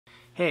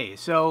Hey,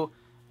 so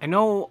I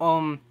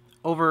know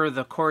over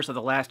the course of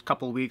the last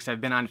couple of weeks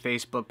I've been on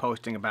Facebook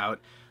posting about,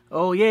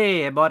 oh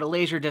yay, I bought a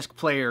Laserdisc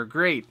player,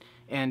 great.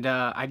 And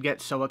I'd get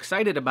so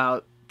excited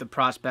about the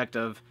prospect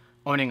of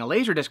owning a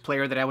Laserdisc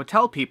player that I would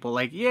tell people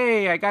like,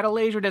 yay, I got a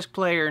Laserdisc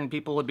player, and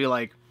people would be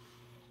like,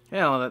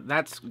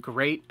 that's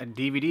great, a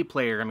DVD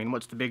player. I mean,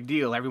 what's the big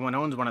deal? Everyone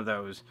owns one of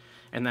those.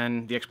 And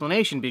then the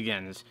explanation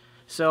begins.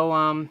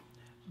 So,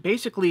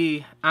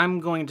 basically, I'm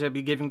going to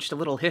be giving just a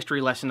little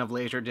history lesson of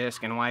Laserdisc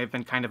and why I've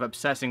been kind of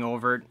obsessing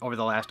over it over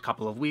the last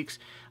couple of weeks.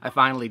 I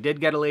finally did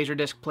get a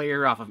Laserdisc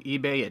player off of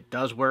eBay. It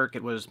does work.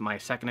 It was my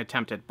second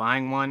attempt at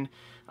buying one.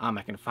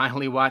 I can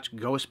finally watch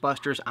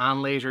Ghostbusters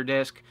on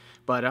Laserdisc.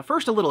 But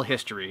first, a little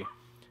history.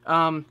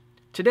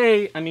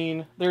 Today, I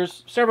mean,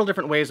 there's several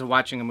different ways of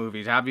watching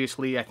movies.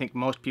 Obviously, I think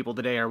most people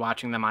today are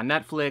watching them on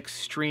Netflix,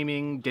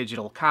 streaming,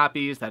 digital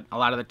copies that a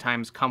lot of the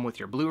times come with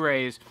your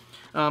Blu-rays.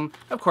 Of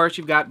course,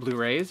 you've got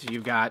Blu-rays,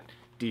 you've got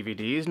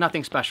DVDs,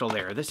 nothing special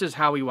there. This is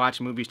how we watch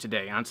movies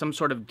today, on some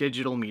sort of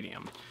digital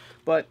medium.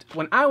 But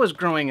when I was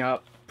growing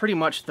up, pretty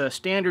much the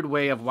standard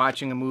way of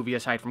watching a movie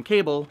aside from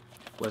cable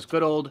was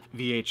good old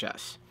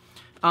VHS.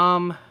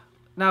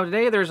 Now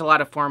today there's a lot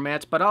of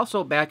formats, but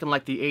also back in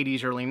like the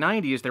 80s, early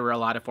 90s, there were a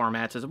lot of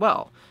formats as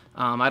well.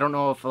 I don't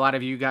know if a lot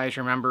of you guys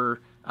remember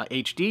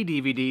HD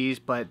DVDs,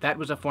 but that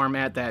was a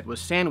format that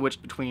was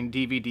sandwiched between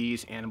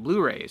DVDs and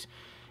Blu-rays.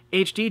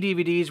 HD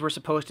DVDs were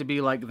supposed to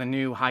be like the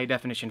new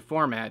high-definition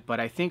format, but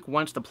I think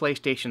once the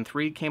PlayStation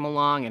 3 came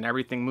along and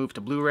everything moved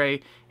to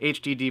Blu-ray,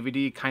 HD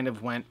DVD kind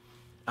of went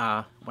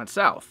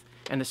south.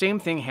 And the same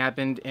thing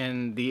happened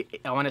in the,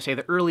 I want to say,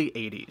 the early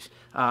 80s.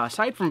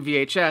 Aside from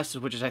VHS,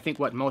 which is I think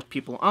what most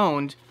people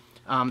owned,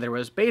 there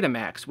was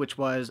Betamax, which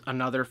was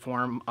another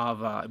form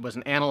of, it was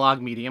an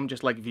analog medium,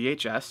 just like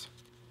VHS.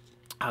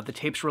 The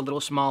tapes were a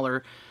little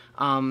smaller.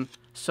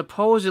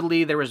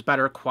 Supposedly there was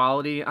better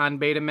quality on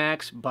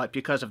Betamax, but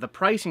because of the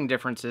pricing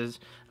differences,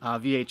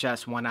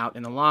 VHS won out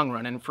in the long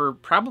run. And for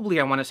probably,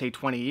 I want to say,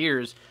 20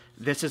 years,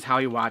 this is how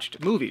you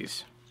watched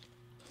movies.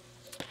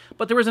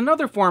 But there was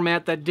another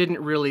format that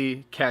didn't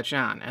really catch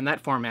on, and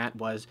that format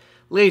was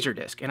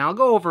Laserdisc. And I'll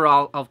go over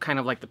all of kind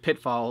of like the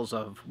pitfalls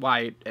of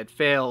why it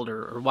failed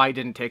or why it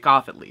didn't take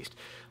off at least.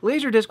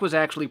 Laserdisc was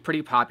actually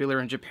pretty popular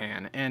in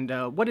Japan, and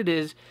what it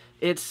is,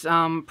 it's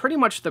pretty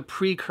much the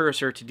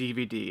precursor to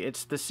DVD.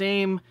 It's the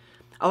same,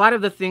 a lot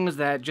of the things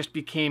that just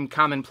became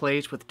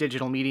commonplace with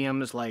digital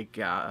mediums like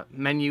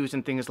menus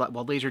and things like,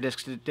 well,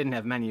 Laserdiscs didn't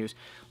have menus,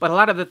 but a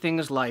lot of the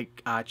things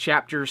like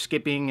chapter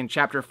skipping and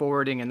chapter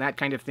forwarding and that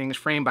kind of things,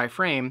 frame by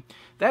frame,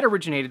 that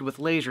originated with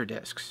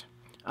Laserdiscs.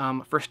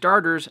 For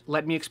starters,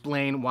 let me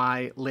explain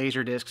why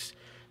Laserdiscs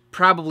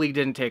probably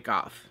didn't take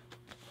off.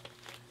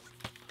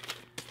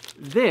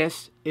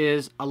 This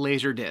is a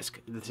Laserdisc.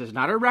 This is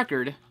not a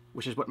record,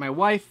 which is what my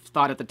wife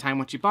thought at the time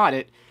when she bought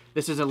it.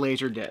 This is a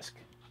Laserdisc.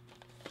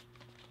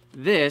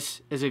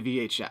 This is a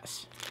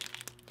VHS.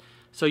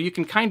 So you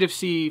can kind of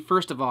see,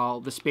 first of all,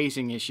 the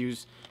spacing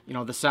issues, you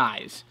know, the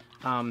size.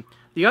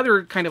 The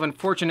other kind of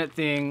unfortunate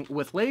thing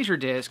with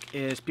Laserdisc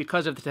is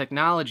because of the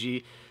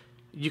technology,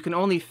 you can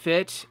only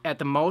fit at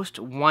the most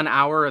 1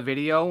 hour of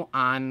video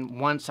on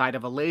one side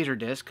of a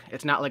Laserdisc.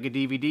 It's not like a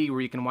DVD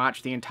where you can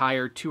watch the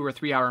entire 2 or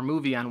 3 hour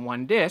movie on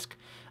one disc.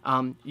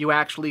 You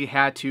actually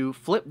had to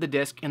flip the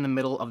disc in the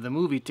middle of the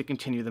movie to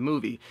continue the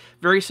movie.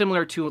 Very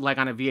similar to like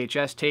on a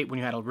VHS tape when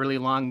you had a really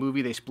long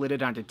movie, they split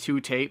it onto 2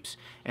 tapes,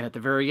 and at the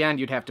very end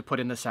you'd have to put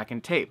in the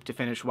second tape to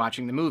finish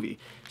watching the movie.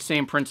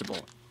 Same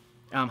principle.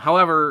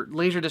 However,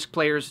 Laserdisc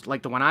players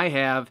like the one I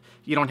have,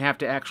 you don't have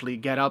to actually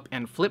get up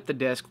and flip the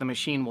disc, the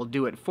machine will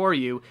do it for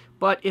you.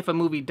 But if a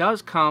movie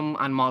does come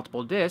on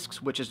multiple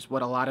discs, which is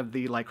what a lot of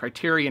the like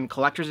Criterion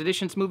Collector's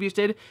Editions movies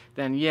did,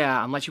 then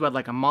yeah, unless you had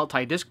like a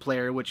multi-disc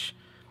player, which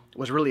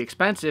was really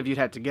expensive, you'd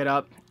have to get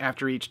up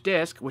after each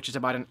disc, which is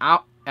about an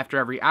hour after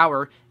every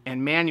hour,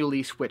 and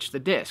manually switch the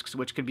discs,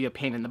 which could be a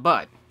pain in the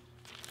butt.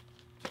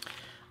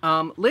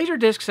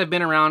 Laserdiscs have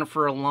been around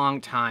for a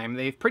long time.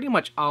 They've pretty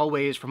much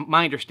always, from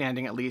my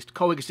understanding at least,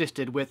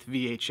 coexisted with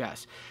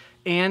VHS.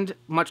 And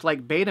much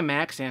like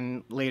Betamax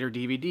and later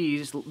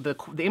DVDs,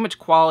 the image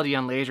quality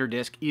on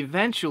Laserdisc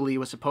eventually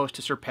was supposed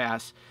to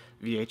surpass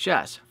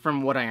VHS,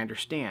 from what I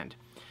understand.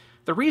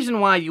 The reason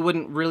why you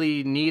wouldn't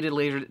really need a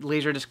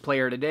Laserdisc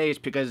player today is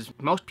because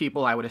most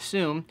people, I would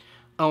assume,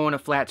 own a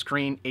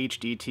flat-screen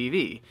HD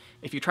TV.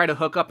 If you try to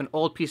hook up an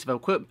old piece of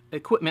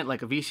equipment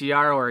like a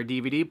VCR or a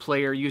DVD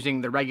player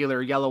using the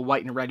regular yellow,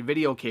 white, and red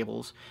video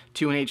cables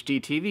to an HD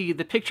TV,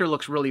 the picture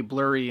looks really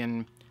blurry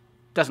and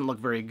doesn't look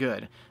very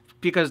good,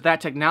 because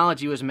that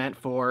technology was meant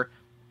for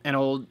an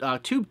old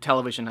tube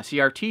television, a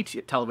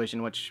CRT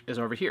television, which is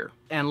over here.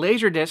 And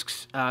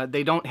Laserdiscs,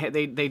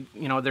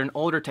 they're an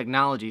older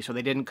technology, so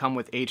they didn't come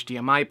with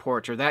HDMI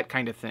ports or that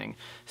kind of thing.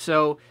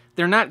 So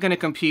they're not going to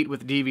compete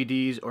with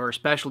DVDs or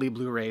especially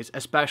Blu-rays,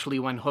 especially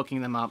when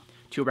hooking them up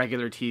to a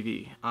regular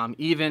TV.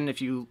 Even if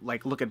you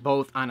like look at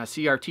both on a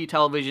CRT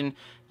television,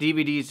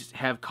 DVDs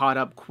have caught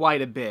up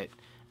quite a bit,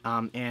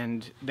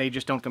 and they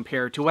just don't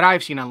compare to what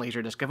I've seen on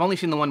Laserdisc. I've only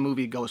seen the one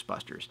movie,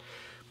 Ghostbusters.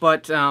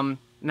 But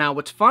Now,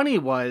 what's funny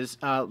was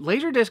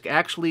Laserdisc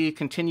actually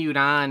continued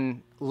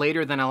on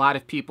later than a lot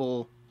of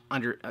people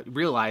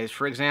realized.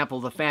 For example,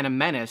 The Phantom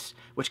Menace,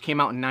 which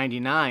came out in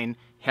 '99,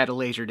 had a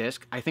Laserdisc.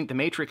 I think The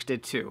Matrix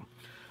did too.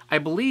 I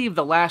believe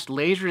the last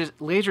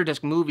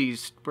Laserdisc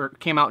movies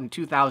came out in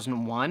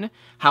 2001.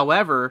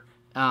 However,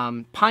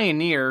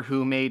 Pioneer,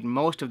 who made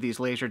most of these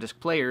Laserdisc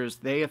players,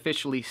 they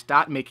officially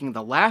stopped making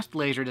the last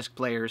Laserdisc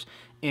players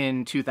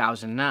in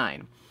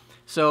 2009.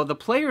 So the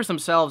players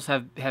themselves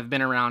have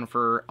been around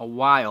for a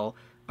while.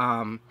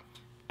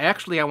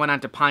 Actually, I went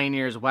onto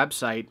Pioneer's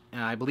website.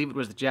 I believe it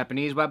was the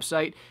Japanese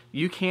website.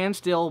 You can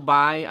still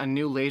buy a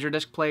new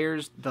Laserdisc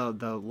players. The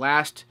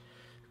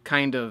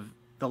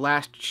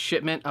last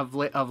shipment of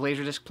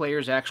Laserdisc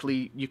players,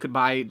 actually, you could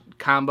buy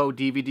combo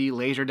DVD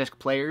Laserdisc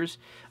players,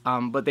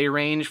 but they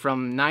range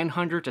from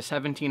 $900 to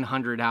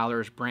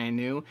 $1,700 brand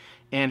new,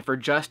 and for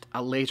just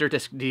a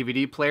Laserdisc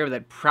DVD player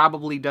that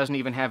probably doesn't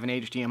even have an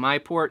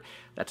HDMI port,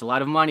 that's a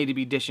lot of money to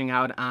be dishing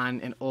out on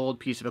an old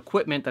piece of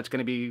equipment that's going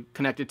to be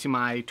connected to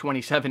my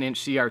 27-inch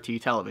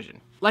CRT television.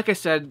 Like I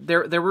said,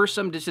 there were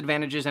some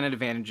disadvantages and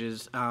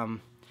advantages.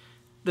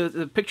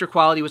 The picture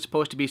quality was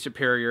supposed to be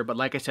superior, but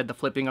like I said, the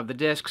flipping of the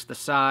discs, the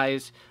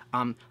size.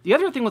 The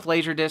other thing with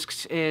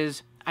Laserdiscs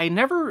is I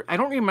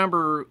don't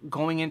remember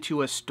going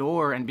into a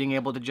store and being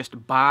able to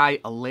just buy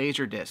a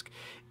Laserdisc.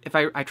 If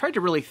I tried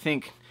to really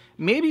think,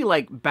 maybe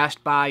like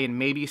Best Buy and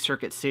maybe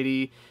Circuit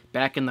City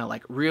back in the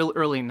like real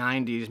early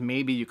 90s,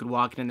 maybe you could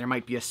walk in and there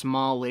might be a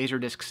small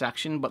Laserdisc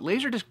section, but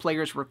Laserdisc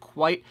players were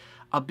quite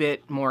a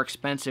bit more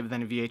expensive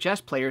than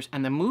VHS players,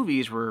 and the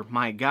movies were,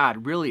 my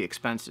God, really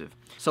expensive.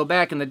 So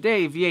back in the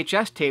day,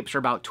 VHS tapes were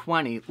about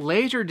 $20.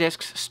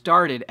 Laserdiscs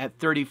started at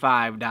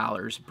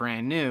 $35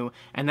 brand new,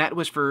 and that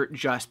was for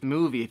just the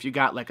movie. If you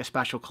got like a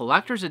special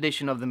collector's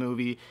edition of the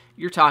movie,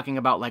 you're talking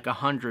about like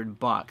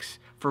 $100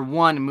 for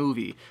one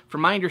movie.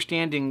 From my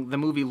understanding, the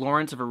movie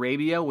Lawrence of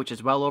Arabia, which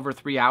is well over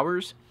 3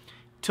 hours,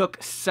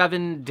 took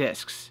 7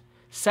 discs.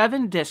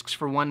 7 discs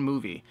for one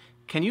movie.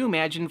 Can you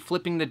imagine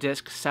flipping the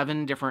disc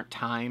 7 different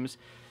times,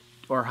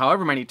 or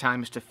however many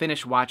times, to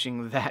finish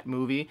watching that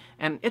movie?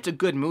 And it's a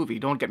good movie,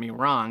 don't get me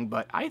wrong,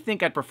 but I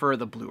think I'd prefer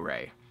the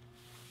Blu-ray.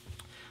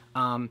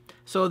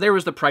 So there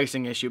was the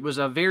pricing issue. It was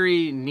a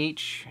very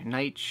niche,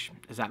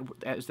 is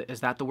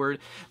that the word?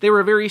 They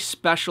were a very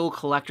special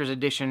collector's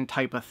edition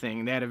type of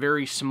thing. They had a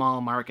very small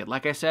market.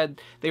 Like I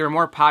said, they were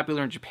more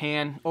popular in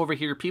Japan. Over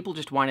here, people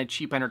just wanted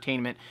cheap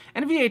entertainment,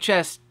 and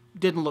VHS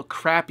didn't look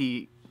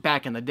crappy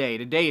back in the day.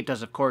 Today it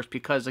does, of course,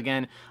 because,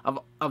 again,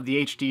 of the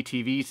HD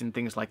TVs and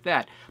things like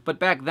that. But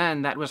back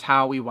then, that was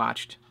how we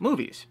watched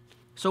movies.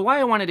 So why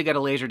I wanted to get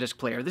a Laserdisc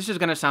player, this is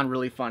going to sound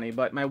really funny,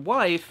 but my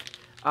wife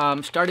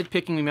started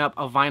picking me up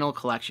a vinyl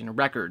collection,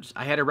 records.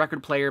 I had a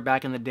record player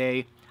back in the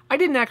day. I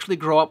didn't actually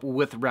grow up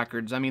with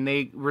records. I mean,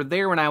 they were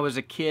there when I was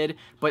a kid,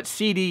 but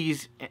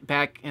CDs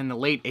back in the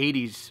late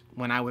 80s,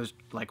 when I was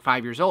like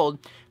 5 years old,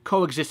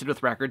 coexisted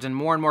with records, and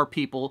more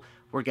people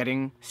were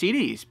getting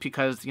CDs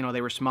because, you know,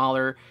 they were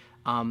smaller.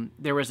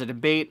 There was a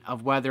debate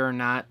of whether or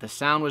not the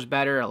sound was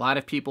better. A lot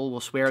of people will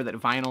swear that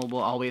vinyl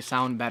will always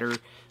sound better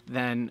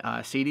than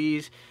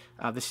CDs.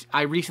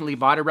 I recently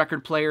bought a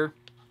record player,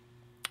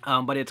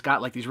 but it's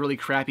got like these really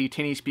crappy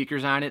tinny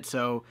speakers on it,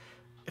 so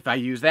if I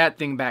use that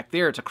thing back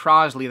there, it's a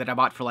Crosley that I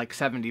bought for like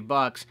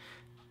 $70.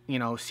 You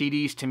know,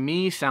 CDs to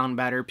me sound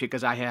better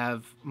because I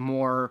have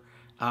more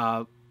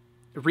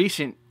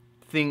recent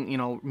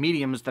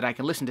mediums that I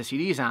can listen to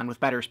CDs on with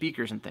better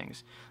speakers and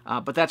things.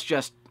 But that's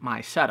just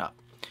my setup.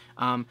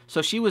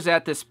 So she was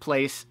at this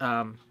place,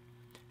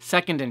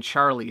 Second and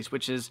Charlie's,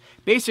 which is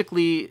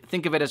basically,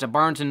 think of it as a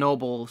Barnes &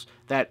 Noble's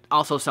that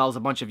also sells a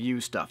bunch of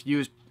used stuff.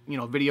 Used,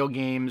 video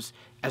games,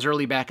 as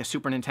early back as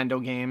Super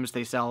Nintendo games.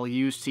 They sell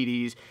used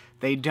CDs.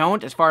 They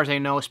don't, as far as I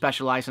know,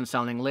 specialize in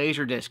selling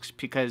Laserdiscs,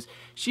 because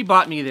she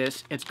bought me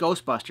this. It's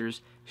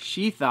Ghostbusters.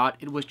 She thought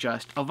it was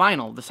just a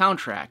vinyl, the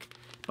soundtrack.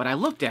 But I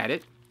looked at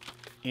it,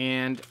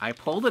 and I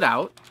pulled it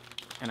out,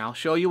 and I'll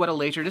show you what a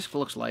Laserdisc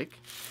looks like.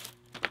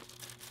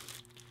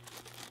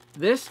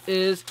 This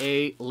is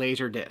a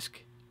Laserdisc.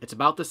 It's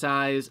about the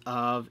size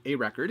of a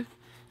record.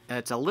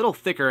 It's a little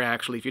thicker,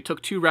 actually. If you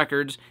took 2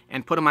 records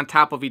and put them on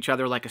top of each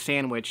other like a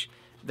sandwich,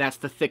 that's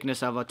the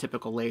thickness of a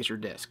typical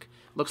Laserdisc.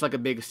 Looks like a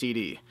big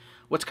CD.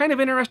 What's kind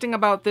of interesting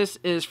about this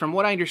is, from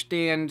what I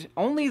understand,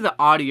 only the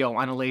audio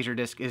on a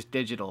Laserdisc is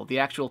digital. The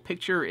actual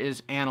picture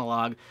is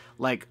analog,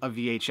 like a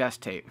VHS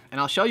tape. And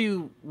I'll show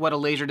you what a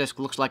Laserdisc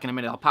looks like in a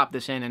minute. I'll pop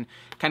this in and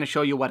kind of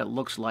show you what it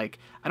looks like.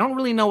 I don't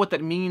really know what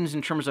that means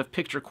in terms of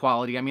picture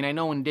quality. I mean, I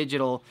know in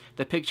digital,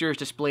 the picture is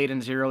displayed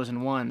in 0s and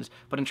 1s.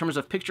 But in terms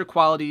of picture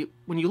quality,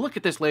 when you look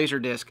at this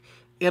Laserdisc,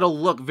 it'll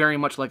look very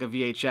much like a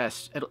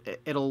VHS.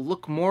 It'll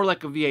look more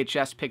like a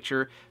VHS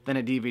picture than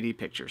a DVD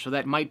picture. So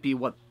that might be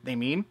what they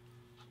mean.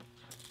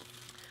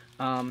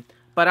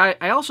 But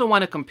I also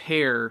want to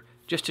compare,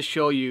 just to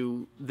show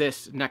you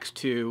this next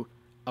to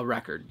a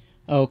record.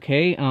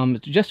 Okay,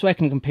 just so I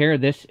can compare,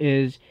 this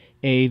is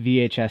a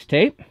VHS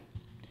tape.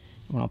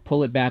 I'll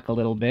pull it back a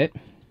little bit.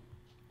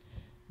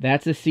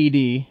 That's a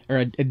CD, or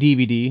a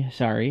DVD,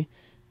 sorry.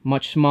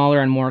 much smaller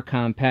and more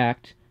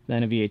compact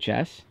than a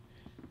VHS.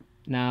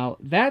 Now,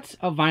 that's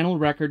a vinyl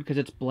record because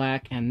it's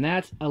black, and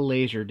that's a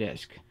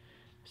Laserdisc.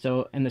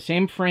 So, in the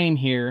same frame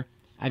here,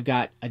 I've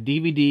got a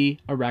DVD,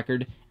 a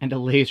record, and a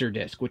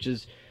Laserdisc, which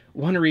is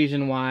one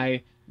reason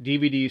why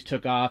DVDs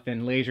took off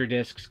and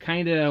Laserdiscs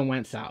kind of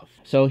went south.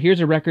 So,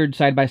 here's a record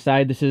side by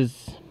side. This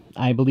is,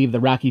 I believe, the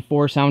Rocky IV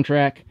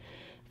soundtrack.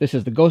 This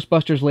is the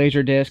Ghostbusters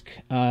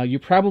Laserdisc. You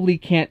probably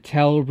can't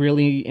tell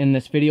really in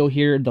this video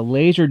here. The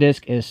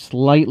Laserdisc is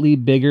slightly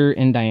bigger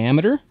in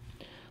diameter.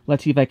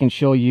 Let's see if I can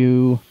show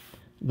you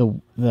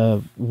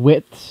the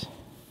widths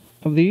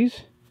of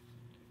these.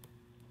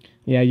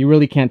 Yeah, you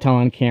really can't tell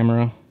on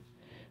camera.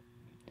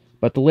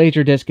 But the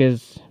Laserdisc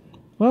is,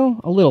 well,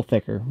 a little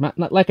thicker.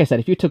 Not, like I said,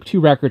 if you took two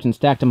records and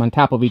stacked them on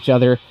top of each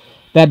other,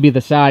 that'd be the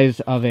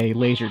size of a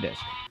Laserdisc.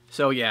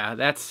 So yeah,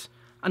 that's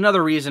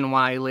another reason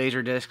why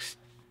Laserdiscs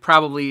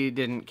probably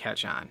didn't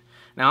catch on.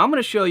 Now I'm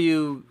going to show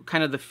you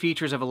kind of the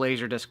features of a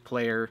Laserdisc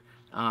player.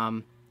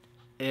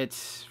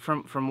 It's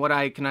from what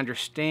I can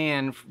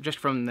understand, just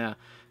from the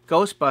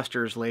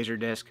Ghostbusters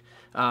Laserdisc,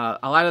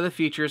 a lot of the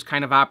features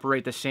kind of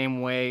operate the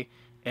same way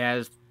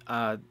as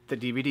the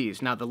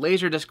DVDs. Now the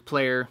Laserdisc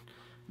player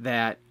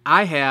that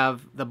I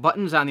have, the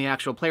buttons on the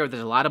actual player,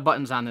 there's a lot of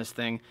buttons on this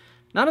thing.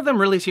 None of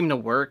them really seem to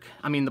work.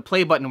 I mean, the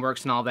play button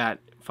works and all that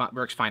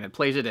works fine. It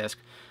plays a disc.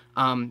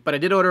 But I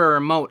did order a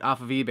remote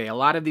off of eBay. A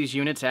lot of these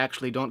units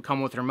actually don't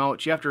come with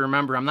remotes. You have to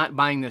remember, I'm not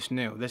buying this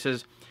new. This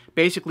is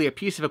basically a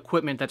piece of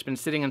equipment that's been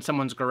sitting in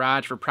someone's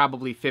garage for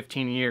probably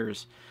 15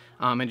 years.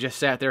 And just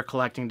sat there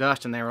collecting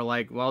dust, and they were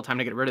like, well, time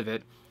to get rid of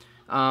it.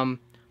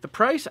 The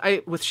price,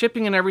 with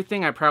shipping and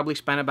everything, I probably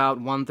spent about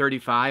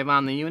 $135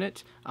 on the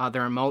unit. The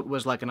remote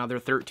was like another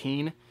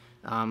 $13.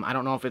 I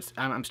don't know if it's,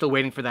 I'm still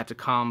waiting for that to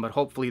come, but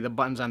hopefully the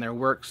buttons on there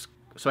works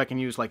so I can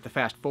use like the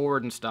fast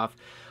forward and stuff.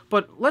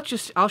 But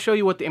I'll show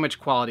you what the image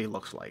quality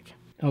looks like.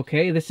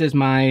 Okay, this is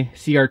my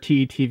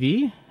CRT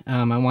TV.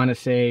 I want to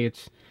say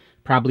it's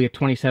probably a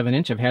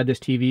 27-inch. I've had this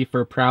TV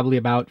for probably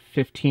about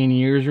 15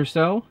 years or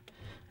so.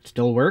 It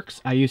still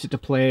works. I use it to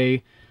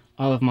play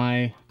all of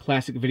my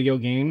classic video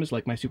games,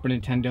 like my Super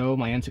Nintendo,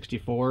 my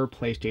N64,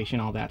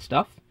 PlayStation, all that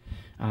stuff.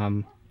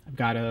 I've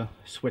got a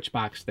switch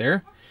box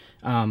there.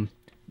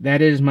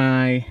 That is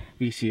my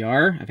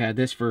VCR. I've had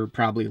this for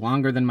probably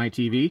longer than my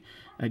TV.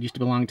 It used to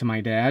belong to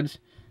my dad's.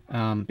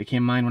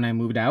 Became mine when I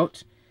moved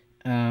out.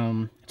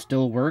 It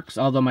still works,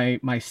 although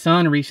my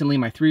son recently,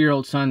 my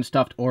 3-year-old son,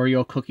 stuffed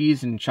Oreo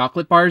cookies and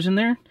chocolate bars in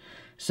there.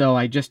 So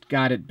I just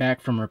got it back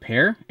from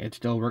repair. It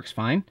still works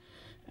fine.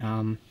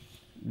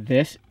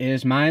 This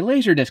is my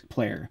Laserdisc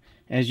player.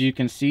 As you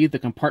can see, the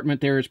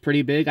compartment there is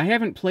pretty big. I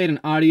haven't played an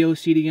audio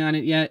CD on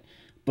it yet,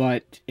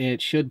 but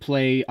it should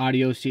play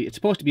audio CD. It's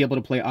supposed to be able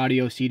to play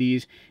audio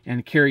CDs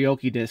and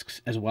karaoke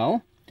discs as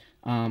well.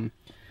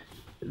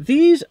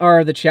 These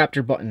are the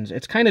chapter buttons.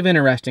 It's kind of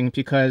interesting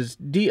because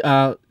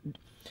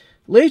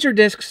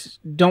Laserdiscs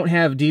don't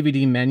have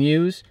DVD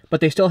menus,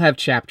 but they still have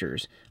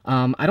chapters.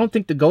 I don't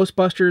think the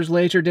Ghostbusters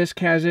Laserdisc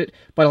has it,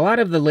 but a lot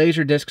of the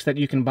Laserdiscs that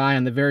you can buy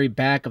on the very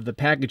back of the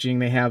packaging,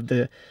 they have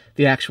the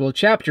actual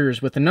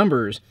chapters with the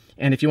numbers.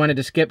 And if you wanted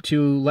to skip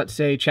to, let's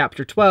say,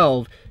 chapter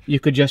 12, you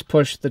could just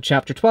push the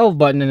chapter 12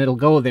 button and it'll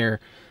go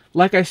there.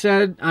 Like I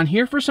said, on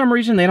here for some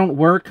reason they don't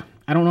work.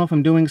 I don't know if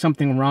I'm doing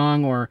something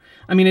wrong, or,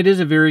 I mean, it is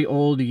a very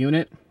old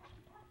unit.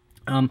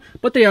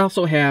 But they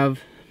also have,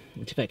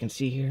 let's see if I can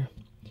see here.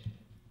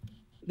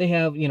 They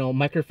have, you know,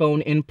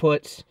 microphone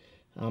inputs,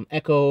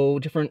 echo,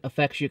 different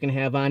effects you can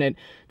have on it.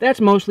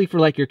 That's mostly for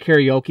like your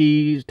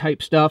karaoke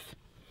type stuff.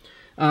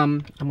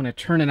 I'm going to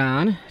turn it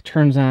on. It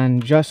turns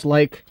on just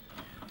like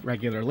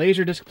regular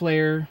Laserdisc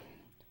player.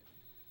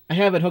 I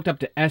have it hooked up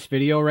to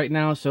S-Video right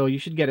now, so you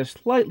should get a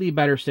slightly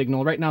better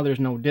signal. Right now there's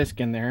no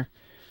disc in there.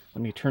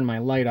 Let me turn my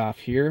light off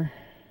here.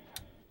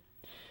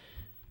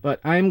 But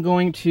I'm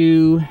going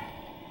to,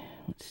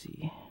 let's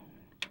see.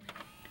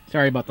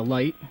 Sorry about the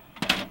light.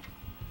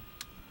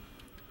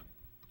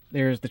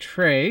 There's the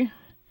tray.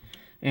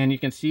 And you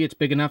can see it's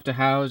big enough to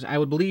house, I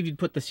would believe you'd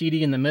put the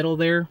CD in the middle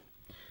there,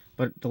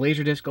 but the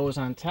Laserdisc goes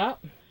on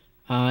top.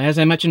 As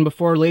I mentioned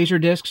before,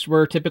 Laserdiscs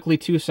were typically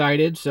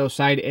two-sided, so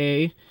side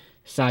A,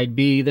 side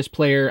B. This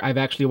player, I've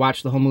actually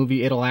watched the whole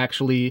movie. It'll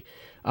actually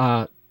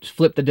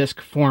flip the disc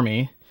for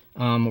me.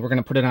 We're going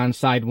to put it on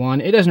side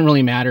 1. It doesn't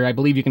really matter. I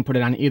believe you can put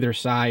it on either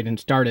side and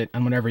start it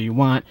on whatever you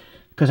want,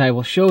 because I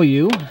will show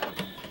you.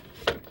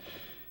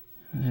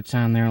 It's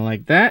on there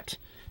like that.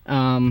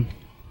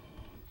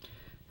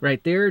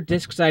 Right there,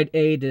 disc side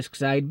A, disc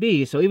side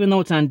B. So even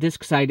though it's on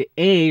disc side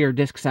A or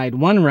disc side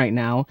 1 right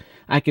now,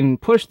 I can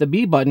push the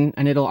B button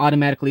and it'll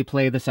automatically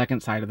play the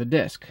second side of the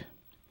disc.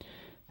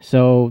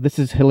 So this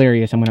is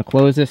hilarious. I'm going to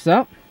close this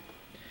up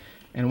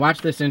and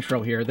watch this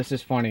intro here. This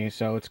is funny.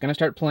 So it's going to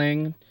start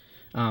playing,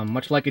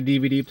 much like a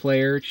DVD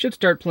player. It should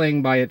start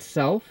playing by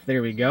itself.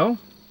 There we go.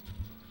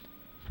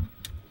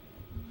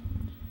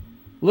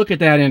 Look at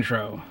that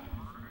intro.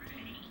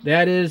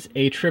 That is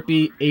a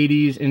trippy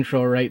 80s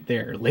intro right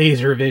there.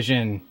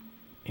 Laservision.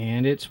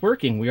 And it's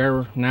working. We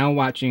are now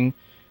watching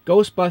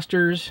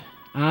Ghostbusters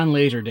on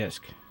Laserdisc.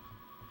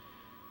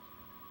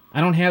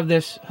 I don't have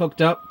this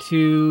hooked up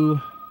to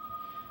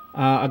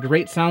a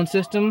great sound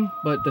system,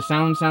 but the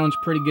sound sounds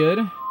pretty good.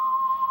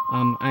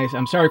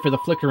 I'm sorry for the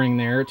flickering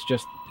there. It's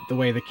just the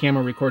way the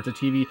camera records the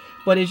TV.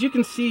 But as you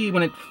can see,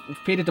 when it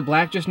faded to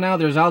black just now,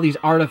 there's all these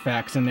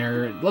artifacts in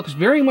there. It looks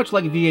very much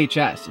like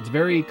VHS. It's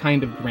very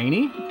kind of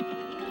grainy.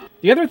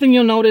 The other thing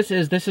you'll notice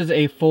is this is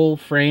a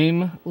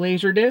full-frame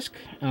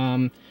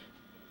Laserdisc.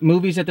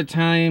 Movies at the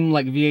time,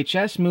 like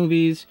VHS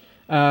movies,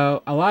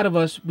 a lot of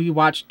us, we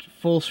watched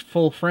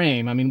full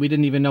frame. I mean, we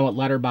didn't even know what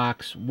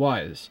letterbox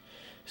was.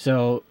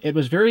 So it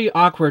was very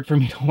awkward for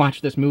me to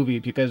watch this movie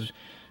because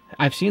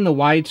I've seen the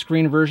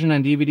widescreen version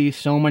on DVD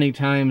so many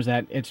times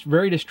that it's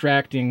very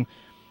distracting.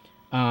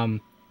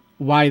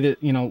 Why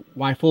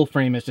full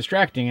frame is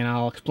distracting, and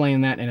I'll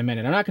explain that in a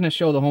minute. I'm not going to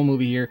show the whole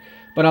movie here,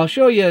 but I'll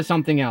show you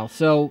something else.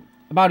 So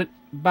about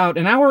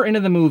an hour into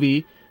the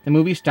movie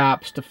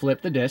stops to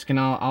flip the disc, and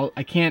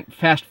I can't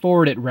fast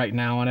forward it right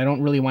now, and I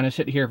don't really want to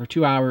sit here for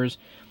 2 hours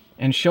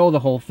and show the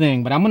whole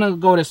thing. But I'm going to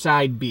go to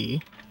side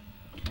B.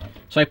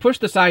 So I push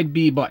the side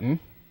B button.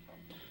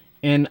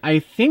 And I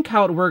think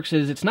how it works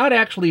is it's not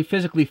actually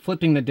physically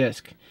flipping the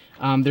disc.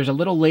 There's a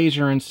little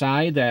laser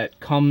inside that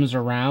comes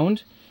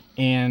around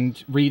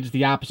and reads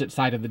the opposite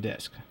side of the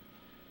disc.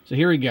 So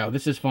here we go.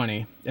 This is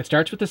funny. It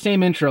starts with the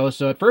same intro.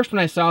 So at first when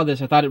I saw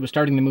this, I thought it was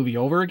starting the movie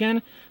over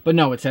again. But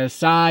no, it says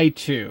side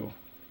 2.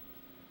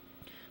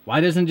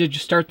 Why doesn't it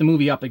just start the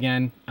movie up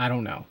again? I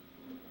don't know.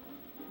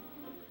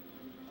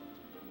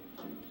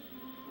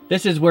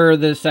 This is where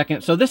the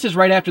second... So this is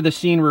right after the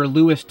scene where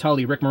Louis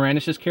Tully, Rick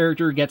Moranis'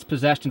 character, gets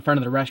possessed in front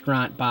of the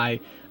restaurant by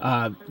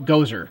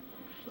Gozer.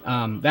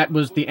 That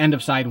was the end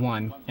of side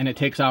 1, and it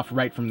takes off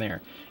right from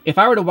there. If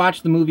I were to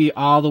watch the movie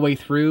all the way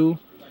through,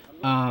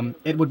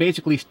 it would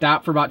basically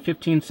stop for about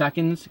 15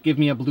 seconds, give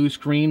me a blue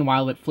screen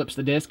while it flips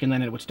the disc, and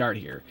then it would start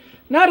here.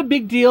 Not a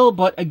big deal,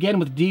 but again,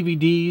 with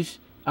DVDs,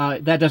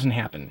 that doesn't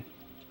happen.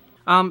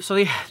 So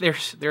yeah,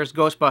 there's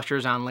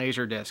Ghostbusters on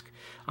Laserdisc.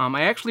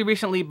 I actually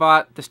recently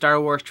bought the Star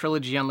Wars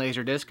trilogy on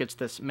Laserdisc. It's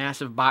this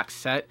massive box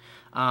set.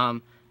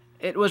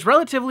 It was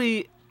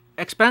relatively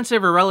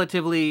expensive or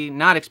relatively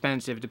not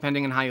expensive,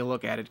 depending on how you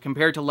look at it.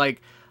 Compared to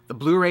like the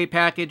Blu-ray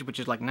package, which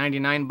is like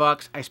 99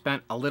 bucks, I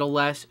spent a little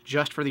less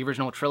just for the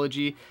original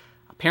trilogy.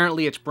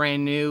 Apparently it's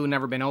brand new,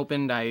 never been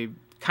opened. I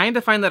kind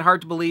of find that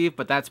hard to believe,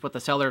 but that's what the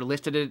seller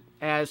listed it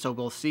as, so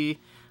we'll see.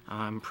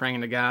 I'm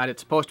praying to God.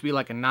 It's supposed to be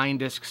like a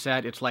 9-disc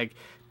set. It's like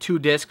 2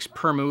 discs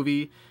per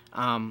movie.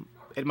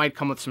 It might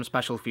come with some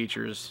special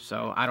features,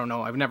 so I don't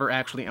know. I've never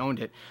actually owned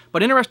it.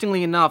 But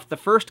interestingly enough, the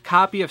first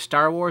copy of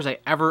Star Wars I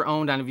ever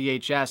owned on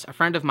VHS, a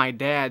friend of my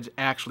dad's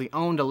actually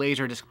owned a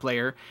Laserdisc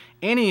player,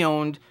 and he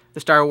owned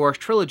the Star Wars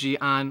trilogy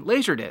on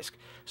Laserdisc.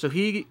 So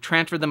he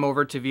transferred them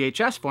over to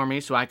VHS for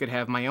me so I could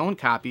have my own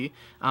copy.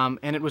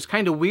 And it was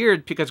kind of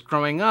weird because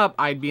growing up,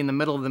 I'd be in the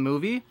middle of the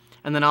movie,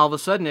 and then all of a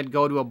sudden it'd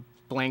go to a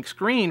blank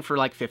screen for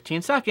like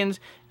 15 seconds,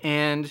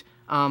 and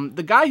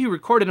the guy who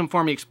recorded them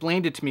for me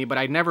explained it to me, but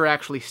I'd never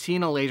actually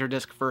seen a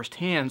Laserdisc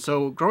firsthand.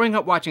 So growing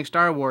up watching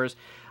Star Wars,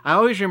 I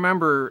always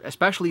remember,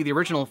 especially the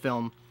original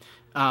film,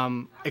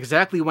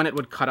 exactly when it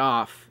would cut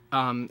off.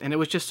 And it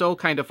was just so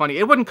kind of funny.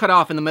 It wouldn't cut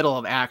off in the middle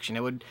of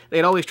action.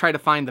 They'd always try to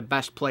find the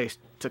best place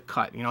to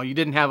cut. You know, you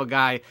didn't have a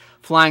guy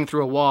flying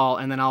through a wall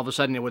and then all of a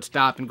sudden it would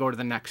stop and go to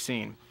the next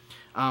scene.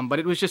 But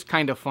it was just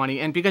kind of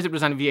funny, and because it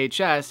was on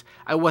VHS,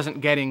 I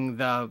wasn't getting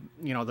the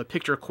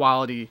picture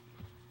quality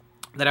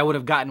that I would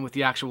have gotten with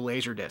the actual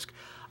Laserdisc.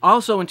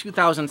 Also, in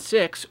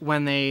 2006,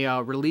 when they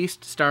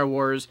released Star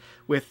Wars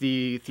with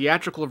the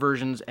theatrical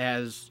versions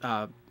as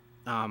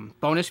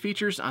bonus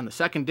features on the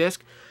second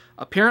disc,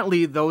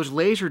 apparently those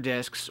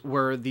Laserdiscs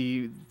were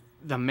the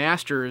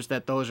masters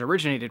that those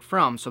originated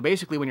from. So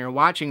basically, when you're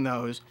watching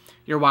those,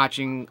 you're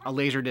watching a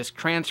Laserdisc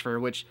transfer,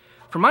 which,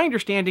 from my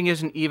understanding,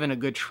 isn't even a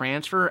good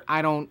transfer.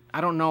 I don't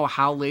know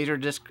how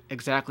Laserdisc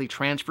exactly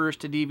transfers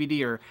to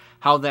DVD or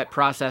how that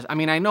process. I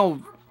mean, I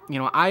know,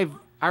 I've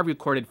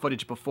recorded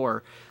footage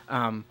before,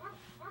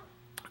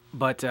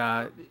 but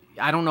I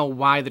don't know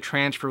why the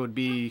transfer would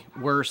be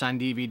worse on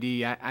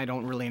DVD. I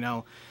don't really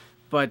know,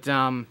 but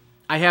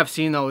I have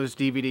seen those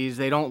DVDs.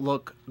 They don't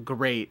look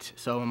great,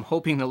 so I'm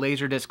hoping the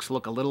Laserdiscs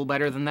look a little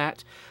better than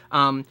that.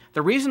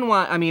 The reason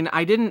why,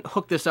 I didn't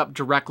hook this up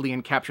directly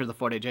and capture the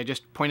footage. I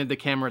just pointed the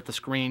camera at the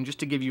screen just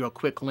to give you a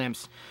quick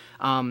glimpse.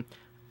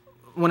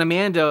 When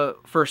Amanda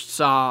first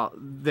saw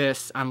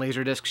this on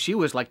Laserdisc, she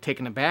was like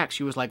taken aback.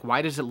 She was like,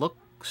 "Why does it look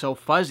so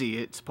fuzzy?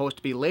 It's supposed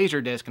to be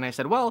Laserdisc." And I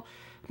said, well,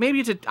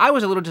 maybe I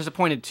was a little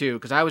disappointed too,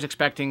 because I was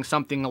expecting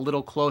something a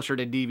little closer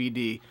to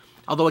DVD.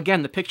 Although,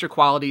 again, the picture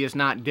quality is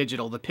not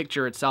digital. The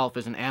picture itself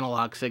is an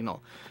analog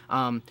signal.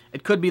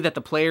 It could be that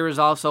the player is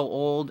also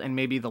old, and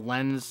maybe the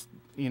lens,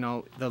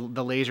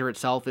 the laser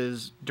itself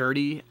is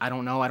dirty. I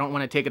don't know. I don't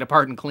want to take it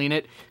apart and clean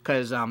it,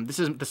 because this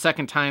is the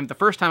second time. The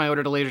first time I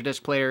ordered a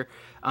Laserdisc player,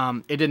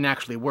 it didn't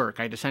actually work.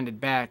 I had to send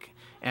it back.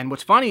 And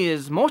what's funny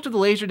is most of the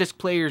Laserdisc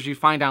players you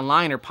find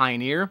online are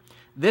Pioneer.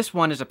 This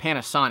one is a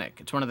Panasonic.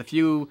 It's one of the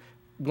few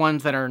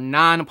ones that are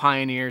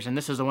non-Pioneers, and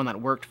this is the one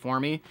that worked for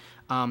me.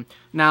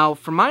 Now,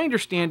 from my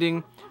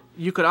understanding,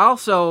 You could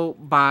also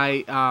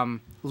buy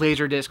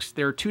laser discs.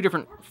 There are two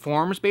different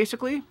forms,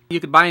 basically. You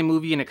could buy a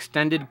movie in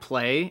extended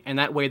play, and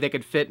that way they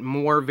could fit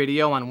more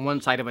video on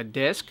one side of a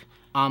disc.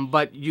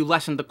 But you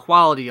lessened the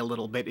quality a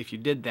little bit if you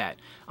did that.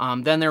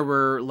 Then there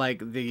were like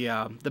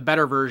the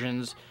better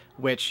versions,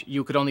 which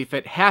you could only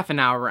fit half an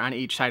hour on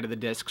each side of the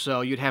disc,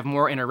 so you'd have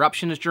more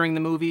interruptions during the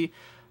movie,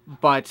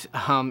 but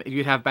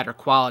you'd have better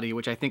quality,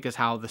 which I think is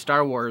how the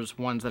Star Wars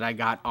ones that I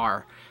got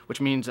are, which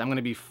means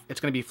it's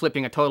gonna be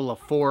flipping a total of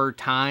 4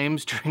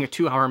 times during a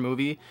 2-hour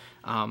movie.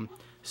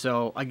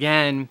 So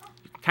again,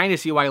 kind of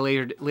see why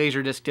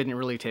Laserdisc didn't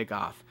really take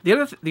off. The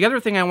other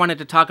thing I wanted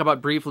to talk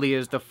about briefly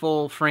is the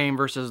full frame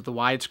versus the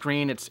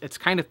widescreen. It's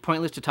kind of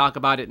pointless to talk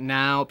about it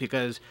now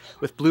because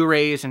with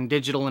Blu-rays and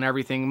digital and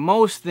everything,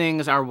 most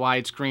things are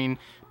widescreen.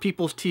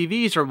 People's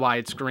TVs are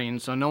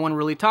widescreen, so no one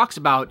really talks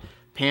about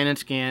pan and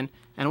scan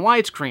and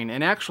widescreen.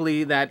 And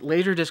actually, that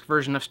Laserdisc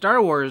version of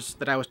Star Wars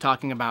that I was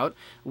talking about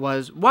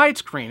was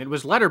widescreen. It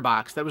was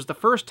letterbox. That was the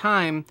first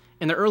time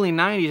in the early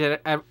 90s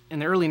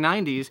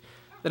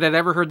that I'd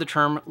ever heard the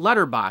term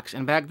letterbox.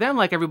 And back then,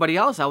 like everybody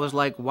else, I was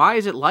like, why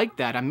is it like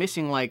that? I'm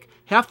missing like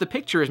half the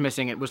picture is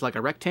missing. It was like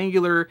a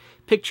rectangular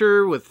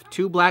picture with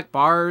 2 black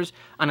bars.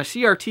 On a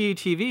CRT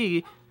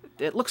TV,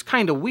 it looks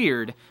kind of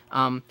weird.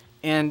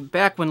 And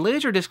back when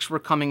Laserdiscs were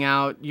coming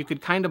out, you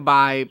could kind of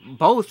buy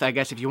both, I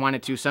guess, if you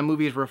wanted to. Some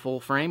movies were full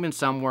frame and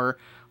some were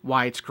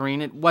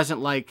widescreen. It wasn't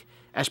like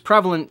as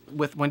prevalent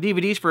with when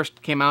DVDs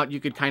first came out. You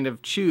could kind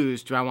of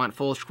choose, do I want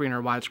full screen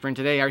or widescreen?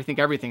 Today, I think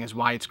everything is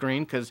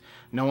widescreen because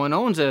no one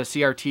owns a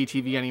CRT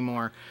TV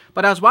anymore.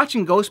 But I was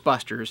watching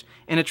Ghostbusters,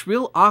 and it's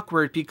real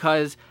awkward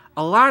because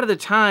a lot of the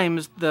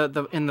times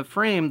in the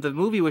frame, the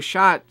movie was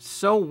shot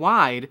so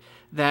wide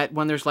that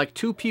when there's like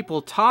 2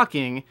 people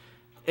talking,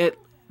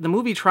 the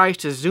movie tries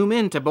to zoom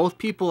in to both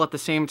people at the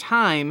same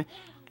time,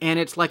 and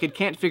it's like it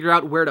can't figure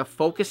out where to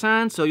focus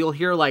on. So you'll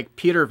hear like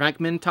Peter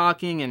Venkman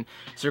talking and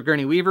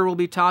Sigourney Weaver will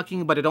be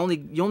talking, but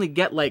you only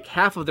get like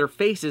half of their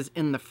faces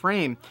in the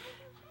frame.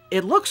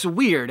 It looks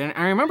weird, and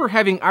I remember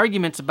having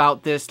arguments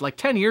about this like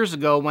 10 years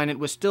ago when it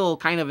was still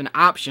kind of an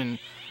option,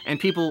 and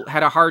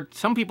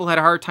some people had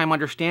a hard time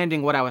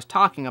understanding what I was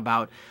talking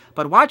about.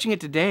 But watching it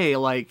today,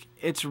 like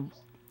it's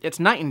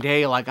night and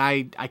day. Like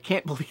I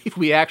can't believe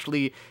we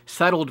actually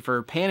settled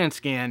for pan and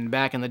scan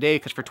back in the day,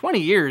 because for 20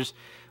 years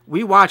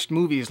we watched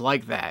movies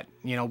like that.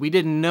 You know, we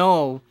didn't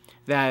know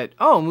that,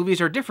 oh, movies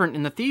are different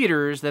in the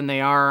theaters than they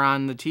are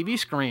on the TV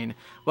screen.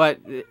 But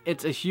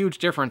it's a huge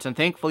difference, and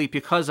thankfully,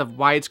 because of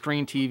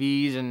widescreen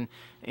TVs and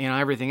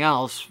everything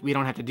else, we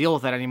don't have to deal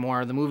with that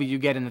anymore. The movie you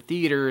get in the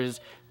theater is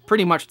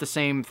pretty much the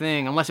same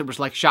thing, unless it was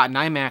like shot in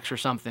IMAX or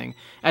something,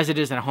 as it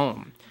is at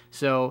home.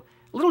 So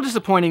a little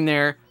disappointing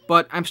there,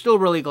 but I'm still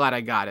really glad I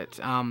got it.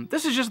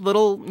 This is just a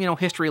little,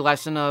 history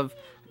lesson of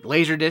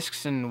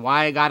Laserdiscs and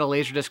why I got a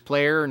Laserdisc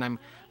player. And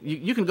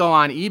you can go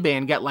on eBay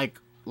and get like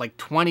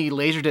 20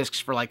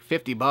 Laserdiscs for like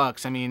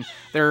 $50. I mean,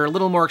 they're a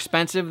little more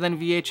expensive than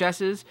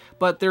VHSs,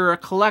 but they're a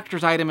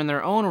collector's item in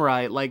their own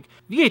right. Like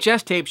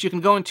VHS tapes, you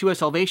can go into a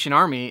Salvation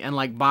Army and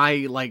like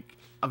buy like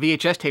a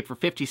VHS tape for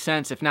 50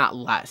 cents, if not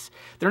less.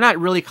 They're not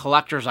really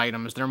collector's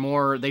items.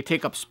 They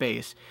take up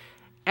space.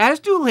 As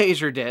do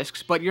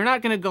Laserdiscs, but you're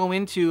not going to go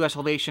into a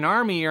Salvation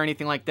Army or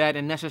anything like that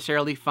and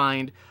necessarily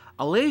find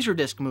a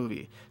Laserdisc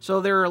movie.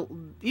 So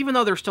even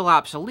though they're still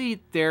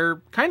obsolete,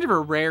 they're kind of a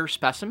rare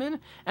specimen,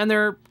 and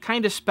they're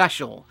kind of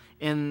special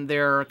in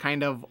their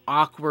kind of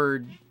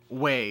awkward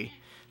way.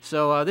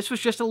 So this was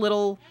just a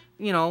little,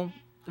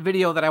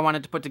 video that I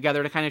wanted to put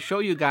together to kind of show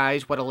you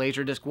guys what a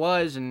Laserdisc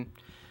was, and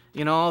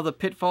all the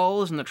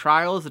pitfalls and the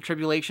trials, the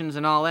tribulations,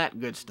 and all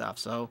that good stuff.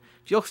 So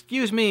if you'll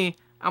excuse me,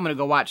 I'm going to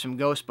go watch some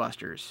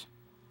Ghostbusters.